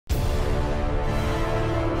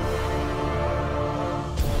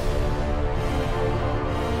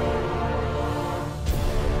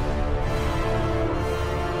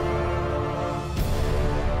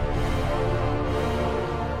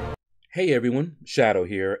Hey everyone, Shaedow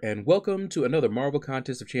here, and welcome to another Marvel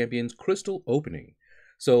Contest of Champions crystal opening.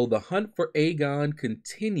 So the hunt for Aegon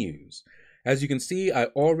continues. As you can see, I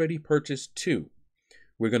already purchased two.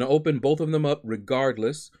 We're going to open both of them up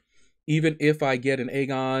regardless, even if I get an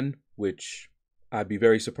Aegon, which I'd be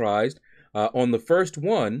very surprised. On the first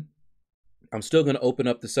one, I'm still going to open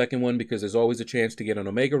up the second one because there's always a chance to get an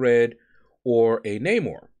Omega Red or a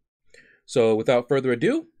Namor. So without further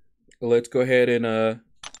ado, let's go ahead and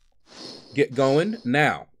get going.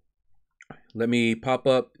 Now, let me pop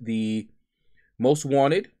up the most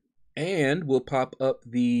wanted and we'll pop up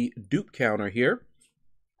the dupe counter here.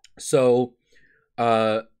 So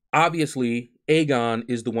obviously Aegon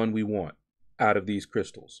is the one we want out of these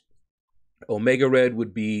crystals. Omega Red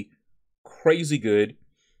would be crazy good,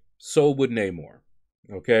 so would Namor.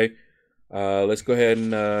 Okay, let's go ahead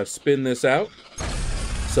and spin this out.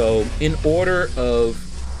 So in order of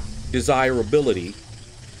desirability,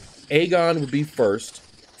 Aegon would be first,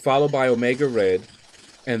 followed by Omega Red,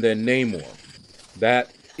 and then Namor.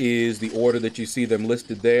 That is the order that you see them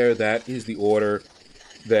listed there. That is the order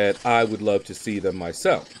that I would love to see them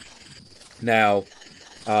myself. Now,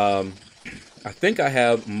 I think I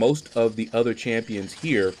have most of the other champions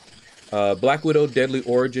here. Black Widow Deadly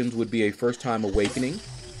Origins would be a first-time awakening.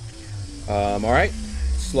 All right,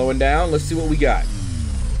 slowing down. Let's see what we got.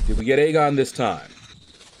 Did we get Aegon this time?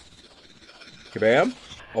 Kabam.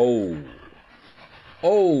 Oh,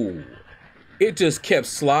 it just kept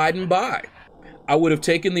sliding by. I would have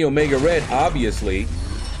taken the Omega Red, obviously,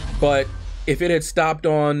 but if it had stopped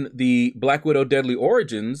on the Black Widow Deadly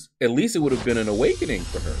Origins, at least it would have been an awakening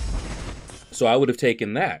for her. So I would have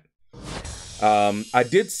taken that. I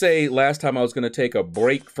did say last time I was going to take a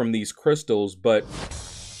break from these crystals, but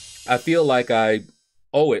I feel like I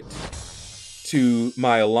owe it to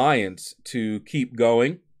my alliance to keep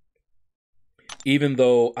going. Even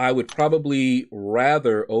though I would probably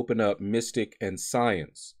rather open up Mystic and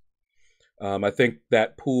Science. I think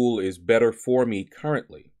that pool is better for me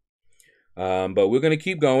currently. But we're going to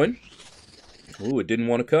keep going. Ooh, it didn't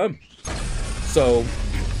want to come. So,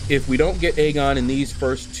 if we don't get Aegon in these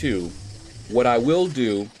first two, what I will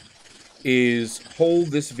do is hold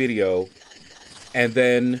this video, and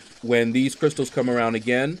then when these crystals come around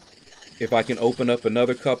again, if I can open up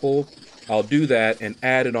another couple, I'll do that and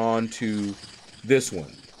add it on to this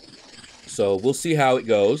one. So we'll see how it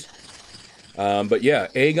goes. But yeah,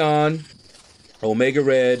 Aegon, Omega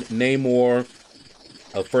Red, Namor,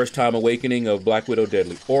 a first-time awakening of Black Widow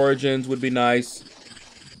Deadly Origins would be nice.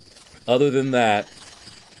 Other than that,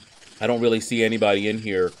 I don't really see anybody in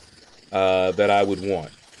here that I would want.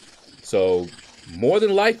 So more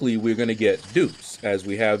than likely, we're going to get dupes, as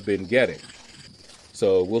we have been getting.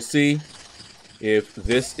 So we'll see if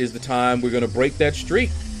this is the time we're going to break that streak.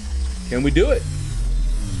 Can we do it?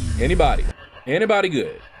 Anybody? Anybody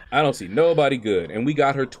good? I don't see nobody good. And we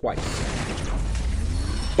got her twice.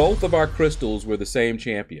 Both of our crystals were the same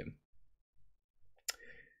champion.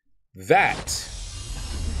 That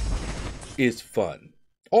is fun.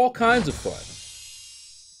 All kinds of fun.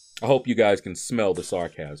 I hope you guys can smell the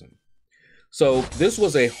sarcasm. So this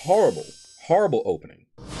was a horrible, horrible opening.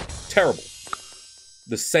 Terrible.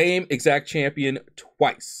 The same exact champion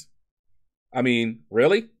twice. I mean,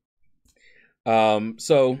 really?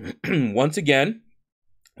 So once again,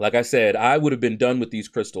 like I said, I would have been done with these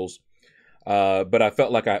crystals, but I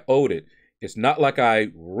felt like I owed it. It's not like I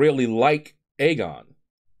really like Aegon.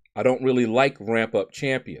 I don't really like ramp up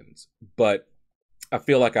champions, but I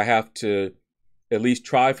feel like I have to at least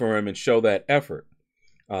try for him and show that effort.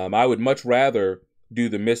 I would much rather do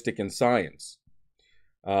the Mystic and Science.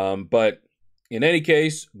 But in any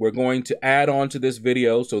case, we're going to add on to this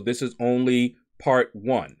video. So this is only part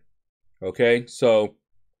 1. Okay, so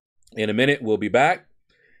in a minute, we'll be back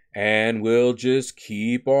and we'll just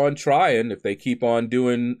keep on trying. If they keep on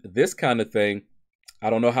doing this kind of thing,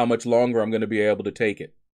 I don't know how much longer I'm going to be able to take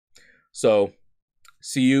it. So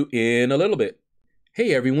see you in a little bit.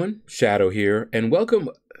 Hey everyone, Shaedow here, and welcome.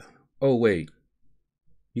 Oh wait,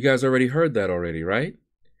 you guys already heard that already, right?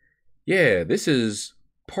 Yeah, this is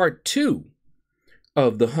part 2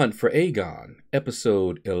 of the Hunt for Aegon,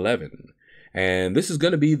 episode 11. And this is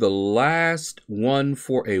going to be the last one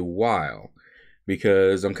for a while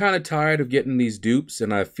because I'm kind of tired of getting these dupes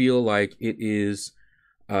and I feel like it is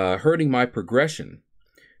hurting my progression.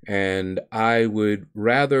 And I would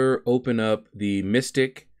rather open up the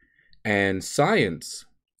Mystic and Science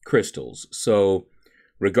crystals. So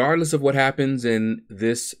regardless of what happens in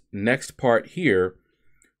this next part here,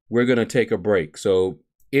 we're going to take a break. So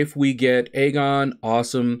if we get Aegon,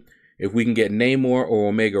 awesome. If we can get Namor or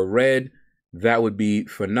Omega Red, that would be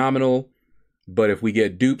phenomenal. But if we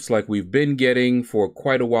get dupes like we've been getting for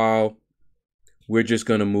quite a while, we're just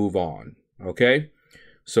going to move on. Okay,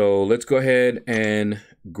 so let's go ahead and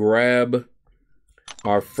grab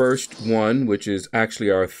our first one, which is actually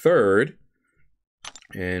our third.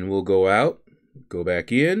 And we'll go out, go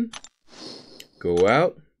back in, go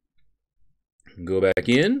out, go back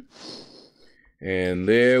in. And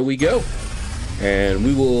there we go. And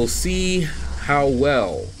we will see how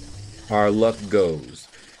well our luck goes.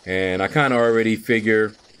 And I kind of already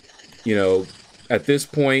figure, you know, at this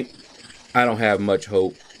point, I don't have much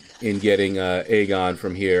hope in getting Aegon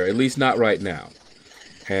from here, at least not right now.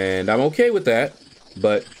 And I'm okay with that,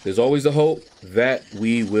 but there's always the hope that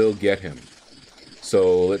we will get him.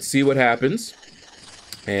 So let's see what happens.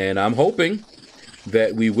 And I'm hoping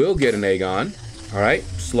that we will get an Aegon. All right,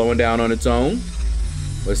 slowing down on its own.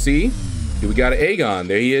 Let's see. We got an Aegon.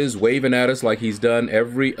 There he is, waving at us like he's done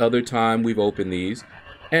every other time we've opened these,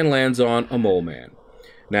 and lands on a Mole Man.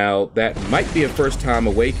 Now, that might be a first-time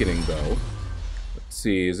awakening, though. Let's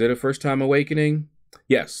see. Is it a first-time awakening?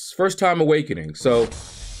 Yes, first-time awakening. So,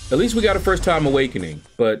 at least we got a first-time awakening,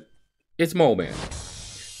 but it's Mole Man.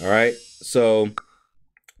 All right, so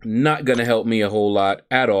not going to help me a whole lot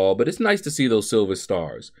at all, but it's nice to see those silver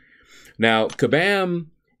stars. Now, Kabam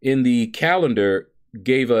in the calendar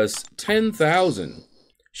gave us 10,000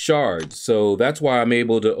 shards, so that's why I'm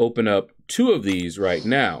able to open up 2 of these right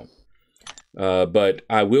now. But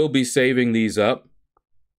I will be saving these up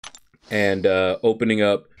and opening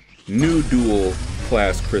up new dual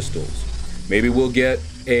class crystals. Maybe we'll get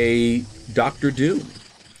a Dr. Doom,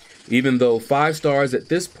 even though 5 stars at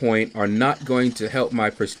this point are not going to help my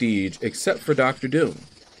prestige except for Dr. Doom.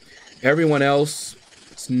 Everyone else,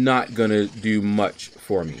 it's not gonna do much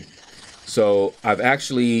for me. So I've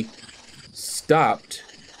actually stopped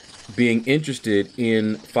being interested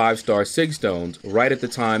in 5-star Sigstones right at the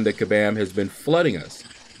time that Kabam has been flooding us.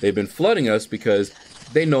 They've been flooding us because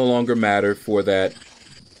they no longer matter for that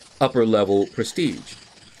upper level prestige.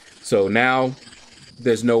 So now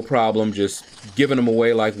there's no problem just giving them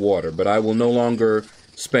away like water, but I will no longer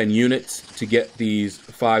spend units to get these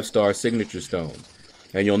 5-star signature stones.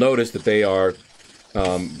 And you'll notice that they are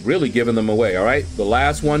really giving them away. All right, the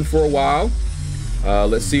last one for a while.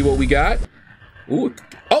 Let's see what we got. Ooh.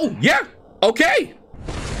 Oh, yeah. Okay.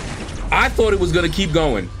 I thought it was going to keep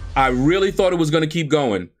going. I really thought it was going to keep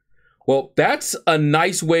going. Well, that's a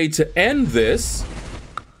nice way to end this.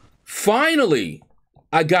 Finally,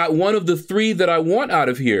 I got one of the 3 that I want out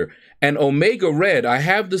of here. And Omega Red, I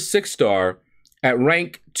have the 6-star at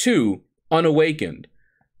rank 2, unawakened.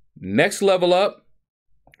 Next level up,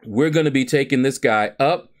 we're going to be taking this guy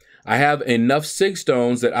up. I have enough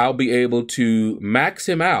Sigstones that I'll be able to max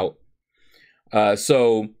him out.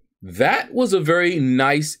 So that was a very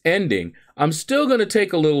nice ending. I'm still going to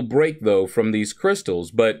take a little break, though, from these crystals,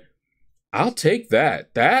 but I'll take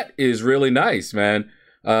that. That is really nice, man.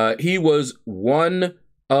 He was one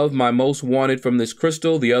of my most wanted from this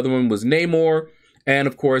crystal. The other one was Namor, and,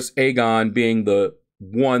 of course, Aegon being the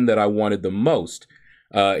one that I wanted the most.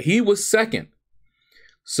 He was second.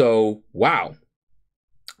 So, wow.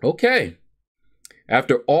 Okay.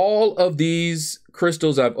 After all of these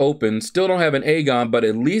crystals I've opened, still don't have an Aegon, but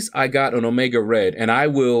at least I got an Omega Red, and I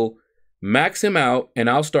will max him out, and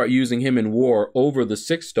I'll start using him in war over the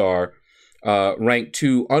 6-star rank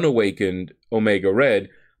 2 unawakened Omega Red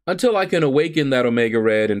until I can awaken that Omega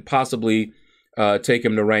Red and possibly take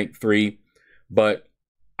him to rank 3. But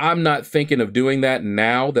I'm not thinking of doing that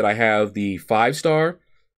now that I have the 5-star.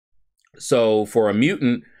 So for a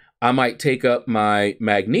mutant, I might take up my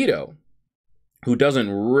Magneto, who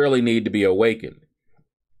doesn't really need to be awakened.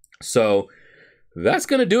 So that's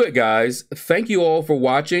going to do it, guys. Thank you all for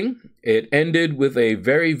watching. It ended with a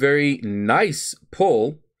very, very nice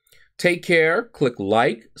pull. Take care. Click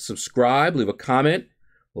like, subscribe, leave a comment.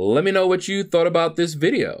 Let me know what you thought about this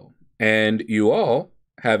video. And you all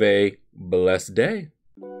have a blessed day.